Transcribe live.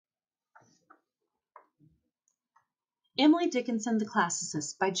Emily Dickinson, the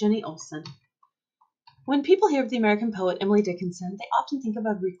Classicist by Jenny Olson. When people hear of the American poet Emily Dickinson, they often think of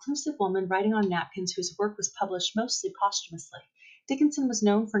a reclusive woman writing on napkins whose work was published mostly posthumously. Dickinson was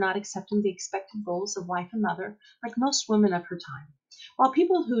known for not accepting the expected roles of wife and mother, like most women of her time. While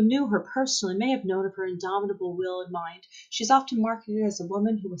people who knew her personally may have known of her indomitable will and mind, she's often marketed as a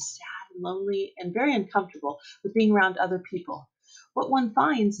woman who was sad and lonely and very uncomfortable with being around other people. What one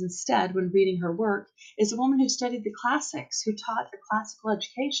finds instead when reading her work is a woman who studied the classics, who was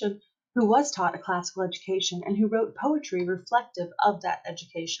taught a classical education, and who wrote poetry reflective of that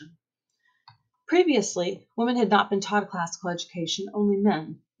education. Previously, women had not been taught a classical education, only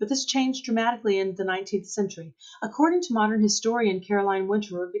men, but this changed dramatically in the 19th century. According to modern historian Caroline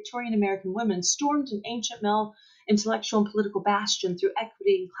Winterer, Victorian American women stormed an ancient male intellectual and political bastion through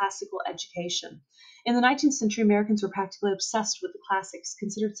equity and classical education. In the 19th century, Americans were practically obsessed with the classics,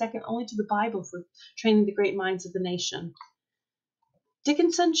 considered second only to the Bible for training the great minds of the nation.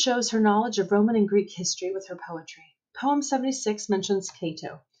 Dickinson shows her knowledge of Roman and Greek history with her poetry. Poem 76 mentions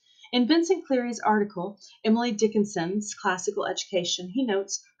Cato. In Vincent Cleary's article, Emily Dickinson's Classical Education, he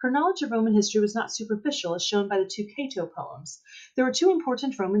notes, her knowledge of Roman history was not superficial, as shown by the two Cato poems. There were two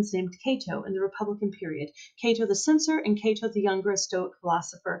important Romans named Cato in the Republican period, Cato the Censor and Cato the Younger, a Stoic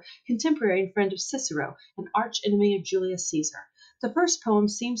philosopher, contemporary and friend of Cicero, an arch-enemy of Julius Caesar. The first poem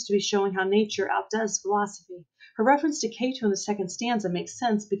seems to be showing how nature outdoes philosophy. Her reference to Cato in the second stanza makes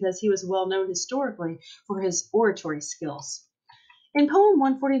sense because he was well known historically for his oratory skills. In poem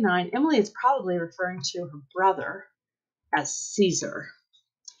 149, Emily is probably referring to her brother as Caesar,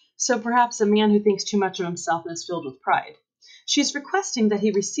 so perhaps a man who thinks too much of himself and is filled with pride. She is requesting that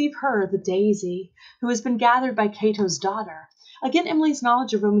he receive her, the daisy, who has been gathered by Cato's daughter. Again, Emily's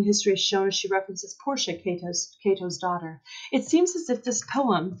knowledge of Roman history is shown as she references Portia, Cato's daughter. It seems as if this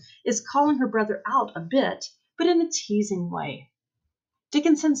poem is calling her brother out a bit, but in a teasing way.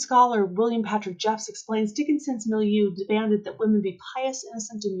 Dickinson scholar William Patrick Jeffs explains Dickinson's milieu demanded that women be pious,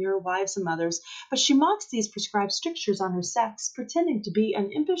 innocent, demure wives and mothers, but she mocks these prescribed strictures on her sex, pretending to be an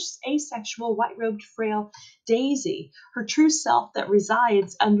impish, asexual, white-robed, frail daisy. Her true self that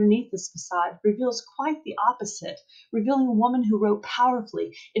resides underneath this facade reveals quite the opposite, revealing a woman who wrote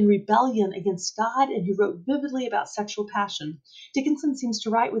powerfully in rebellion against God and who wrote vividly about sexual passion. Dickinson seems to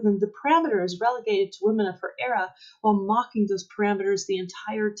write within the parameters relegated to women of her era, while mocking those parameters the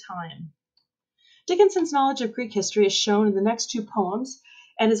entire time. Dickinson's knowledge of Greek history is shown in the next two poems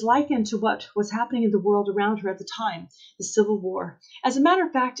and is likened to what was happening in the world around her at the time, the Civil War. As a matter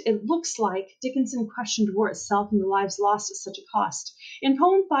of fact, it looks like Dickinson questioned war itself and the lives lost at such a cost. In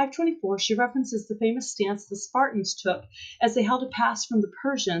poem 524, she references the famous stance the Spartans took as they held a pass from the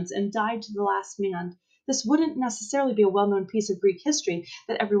Persians and died to the last man. This wouldn't necessarily be a well-known piece of Greek history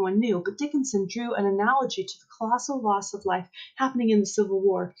that everyone knew, but Dickinson drew an analogy to the colossal loss of life happening in the Civil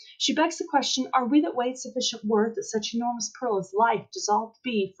War. She begs the question, are we that weighed sufficient worth that such enormous pearl as life dissolved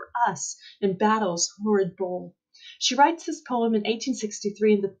be for us in battle's horrid bowl? She writes this poem in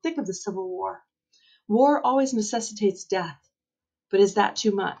 1863 in the thick of the Civil War. War always necessitates death, but is that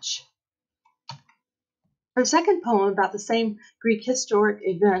too much? Her second poem about the same Greek historic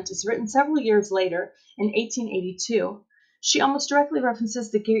event is written several years later, in 1882. She almost directly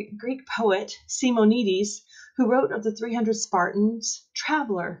references the Greek poet Simonides, who wrote of the 300 Spartans,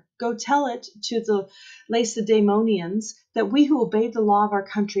 "Traveler, go tell it to the Lacedaemonians that we who obeyed the law of our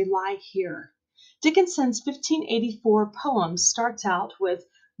country lie here." Dickinson's 1584 poem starts out with,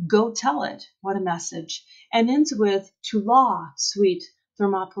 "Go tell it, what a message," and ends with, "To law, sweet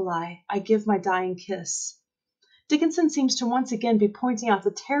Thermopylae, I give my dying kiss." Dickinson seems to once again be pointing out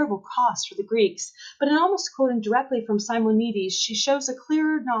the terrible cost for the Greeks, but in almost quoting directly from Simonides, she shows a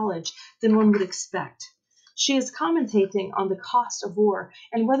clearer knowledge than one would expect. She is commentating on the cost of war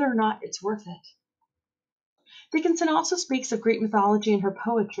and whether or not it's worth it. Dickinson also speaks of Greek mythology in her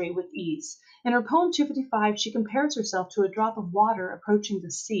poetry with ease. In her poem 255, she compares herself to a drop of water approaching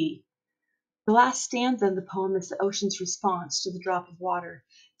the sea. The last stanza in the poem is the ocean's response to the drop of water.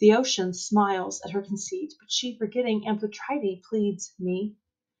 The ocean smiles at her conceit, but she, forgetting Amphitrite, pleads me.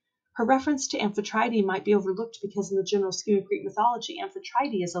 Her reference to Amphitrite might be overlooked because in the general scheme of Greek mythology,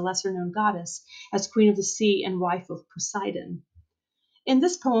 Amphitrite is a lesser-known goddess, as queen of the sea and wife of Poseidon. In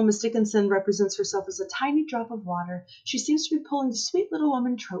this poem, as Dickinson represents herself as a tiny drop of water, she seems to be pulling the sweet little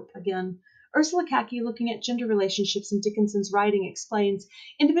woman trope again. Ursula Kaki, looking at gender relationships in Dickinson's writing, explains,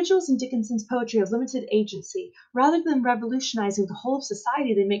 individuals in Dickinson's poetry have limited agency. Rather than revolutionizing the whole of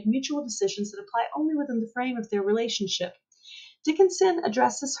society, they make mutual decisions that apply only within the frame of their relationship. Dickinson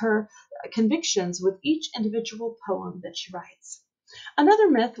addresses her convictions with each individual poem that she writes. Another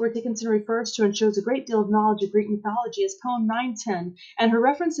myth where Dickinson refers to and shows a great deal of knowledge of Greek mythology is poem 910 and her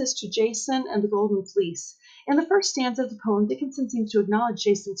references to Jason and the Golden Fleece. In the first stanza of the poem, Dickinson seems to acknowledge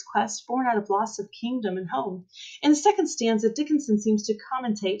Jason's quest, born out of loss of kingdom and home. In the second stanza, Dickinson seems to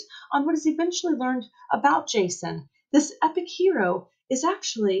commentate on what is eventually learned about Jason. This epic hero is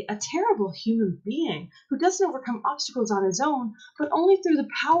actually a terrible human being who doesn't overcome obstacles on his own, but only through the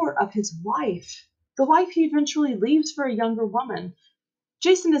power of his wife, the wife he eventually leaves for a younger woman.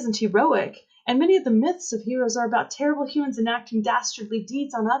 Jason isn't heroic, and many of the myths of heroes are about terrible humans enacting dastardly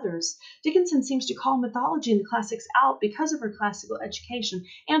deeds on others. Dickinson seems to call mythology and the classics out because of her classical education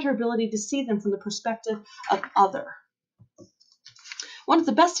and her ability to see them from the perspective of other. One of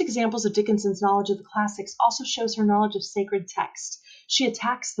the best examples of Dickinson's knowledge of the classics also shows her knowledge of sacred text. She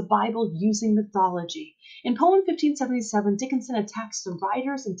attacks the Bible using mythology. In poem 1577, Dickinson attacks the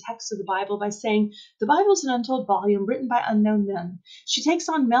writers and texts of the Bible by saying, "The Bible is an untold volume written by unknown men." She takes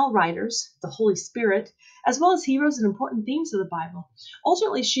on male writers, the Holy Spirit, as well as heroes and important themes of the Bible.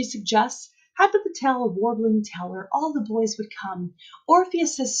 Ultimately, she suggests, had but the tale a warbling teller, all the boys would come.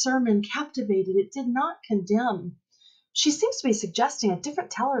 Orpheus's sermon captivated, it did not condemn. She seems to be suggesting a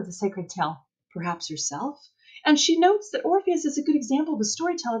different teller of the sacred tale, perhaps herself. And she notes that Orpheus is a good example of a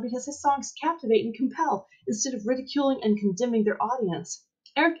storyteller because his songs captivate and compel instead of ridiculing and condemning their audience.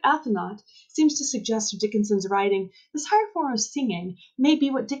 Eric Athenot seems to suggest of Dickinson's writing, this higher form of singing may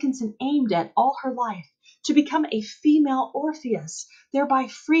be what Dickinson aimed at all her life, to become a female Orpheus, thereby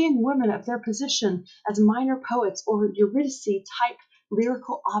freeing women of their position as minor poets or Eurydice-type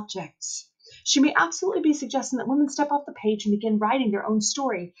lyrical objects. She may absolutely be suggesting that women step off the page and begin writing their own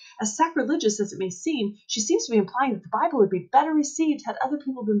story. As sacrilegious as it may seem, she seems to be implying that the Bible would be better received had other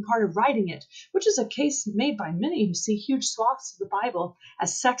people been part of writing it, which is a case made by many who see huge swaths of the Bible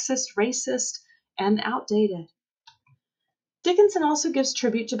as sexist, racist, and outdated. Dickinson also gives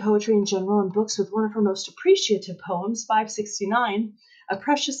tribute to poetry in general in books with one of her most appreciative poems, 569, "A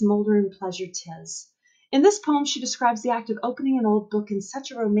Precious Moulder in Pleasure 'Tis." In this poem, she describes the act of opening an old book in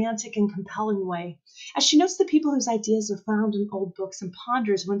such a romantic and compelling way. As she notes the people whose ideas are found in old books and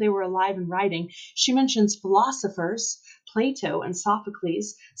ponders when they were alive and writing, she mentions philosophers, Plato and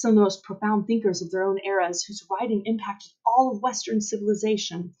Sophocles, some of the most profound thinkers of their own eras whose writing impacted all of Western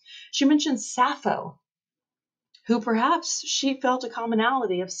civilization. She mentions Sappho, who perhaps she felt a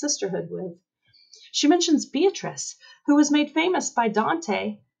commonality of sisterhood with. She mentions Beatrice, who was made famous by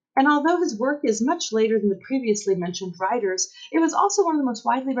Dante, and although his work is much later than the previously mentioned writers, it was also one of the most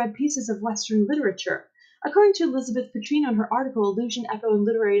widely read pieces of Western literature. According to Elizabeth Petrino in her article, Illusion, Echo, and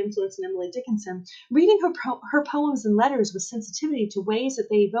Literary Influence in Emily Dickinson, reading her poems and letters with sensitivity to ways that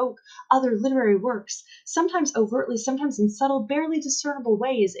they evoke other literary works, sometimes overtly, sometimes in subtle, barely discernible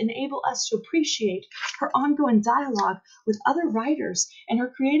ways, enable us to appreciate her ongoing dialogue with other writers and her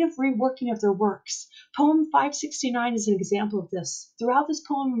creative reworking of their works. Poem 569 is an example of this. Throughout this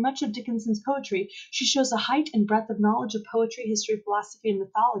poem and much of Dickinson's poetry, she shows a height and breadth of knowledge of poetry, history, philosophy, and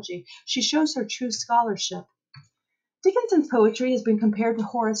mythology. She shows her true scholarship. Dickinson's poetry has been compared to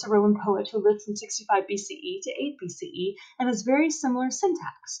Horace, a Roman poet who lived from 65 BCE to 8 BCE and has very similar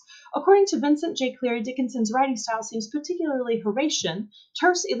syntax. According to Vincent J. Cleary, Dickinson's writing style seems particularly Horatian,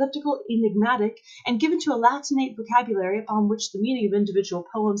 terse, elliptical, enigmatic, and given to a Latinate vocabulary upon which the meaning of individual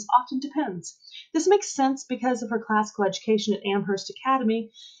poems often depends. This makes sense because of her classical education at Amherst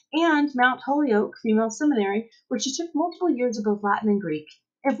Academy and Mount Holyoke Female Seminary, where she took multiple years of both Latin and Greek.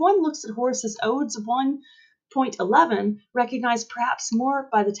 If one looks at Horace's Odes of 1.11, recognized perhaps more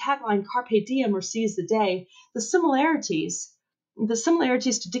by the tagline Carpe Diem or Seize the Day, the similarities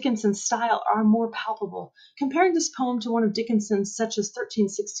to Dickinson's style are more palpable. Comparing this poem to one of Dickinson's, such as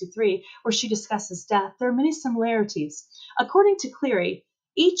 1363, where she discusses death, there are many similarities. According to Cleary,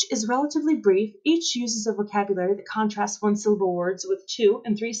 each is relatively brief, each uses a vocabulary that contrasts one-syllable words with 2-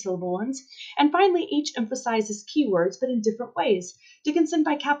 and 3-syllable ones, and finally each emphasizes keywords but in different ways. Dickinson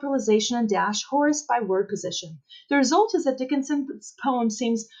by capitalization and dash, Horace by word position. The result is that Dickinson's poem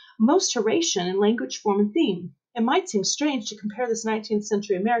seems most Horatian in language, form, and theme. It might seem strange to compare this 19th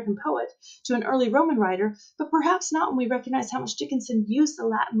century American poet to an early Roman writer, but perhaps not when we recognize how much Dickinson used the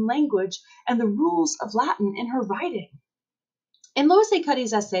Latin language and the rules of Latin in her writing. In Lois A.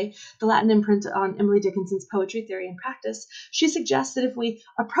 Cuddy's essay, The Latin Imprint on Emily Dickinson's Poetry, Theory, and Practice, she suggests that if we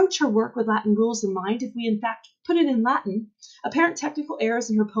approach her work with Latin rules in mind, if we in fact put it in Latin, apparent technical errors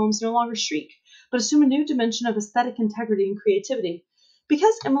in her poems no longer shriek, but assume a new dimension of aesthetic integrity and creativity.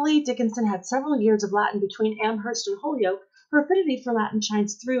 Because Emily Dickinson had several years of Latin between Amherst and Holyoke, Her affinity for Latin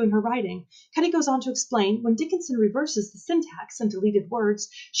shines through in her writing. Cuddy goes on to explain, when Dickinson reverses the syntax and deleted words,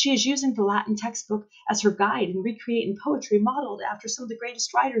 she is using the Latin textbook as her guide in recreating poetry modeled after some of the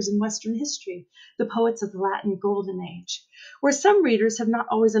greatest writers in Western history, the poets of the Latin Golden Age. Where some readers have not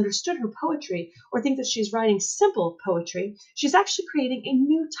always understood her poetry or think that she's writing simple poetry, she's actually creating a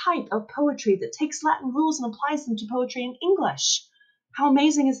new type of poetry that takes Latin rules and applies them to poetry in English. How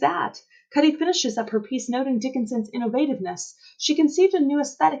amazing is that? Cuddy finishes up her piece noting Dickinson's innovativeness. She conceived a new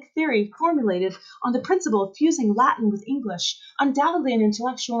aesthetic theory formulated on the principle of fusing Latin with English, undoubtedly an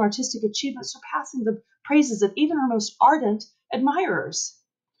intellectual and artistic achievement surpassing the praises of even her most ardent admirers.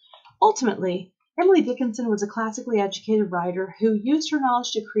 Ultimately, Emily Dickinson was a classically educated writer who used her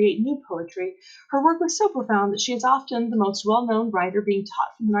knowledge to create new poetry. Her work was so profound that she is often the most well-known writer being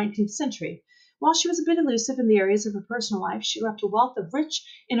taught from the 19th century. While she was a bit elusive in the areas of her personal life, she left a wealth of rich,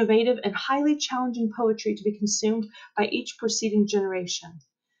 innovative, and highly challenging poetry to be consumed by each preceding generation.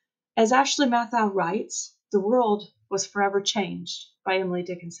 As Ashley Mathau writes, the world was forever changed by Emily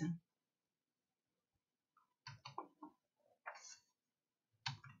Dickinson.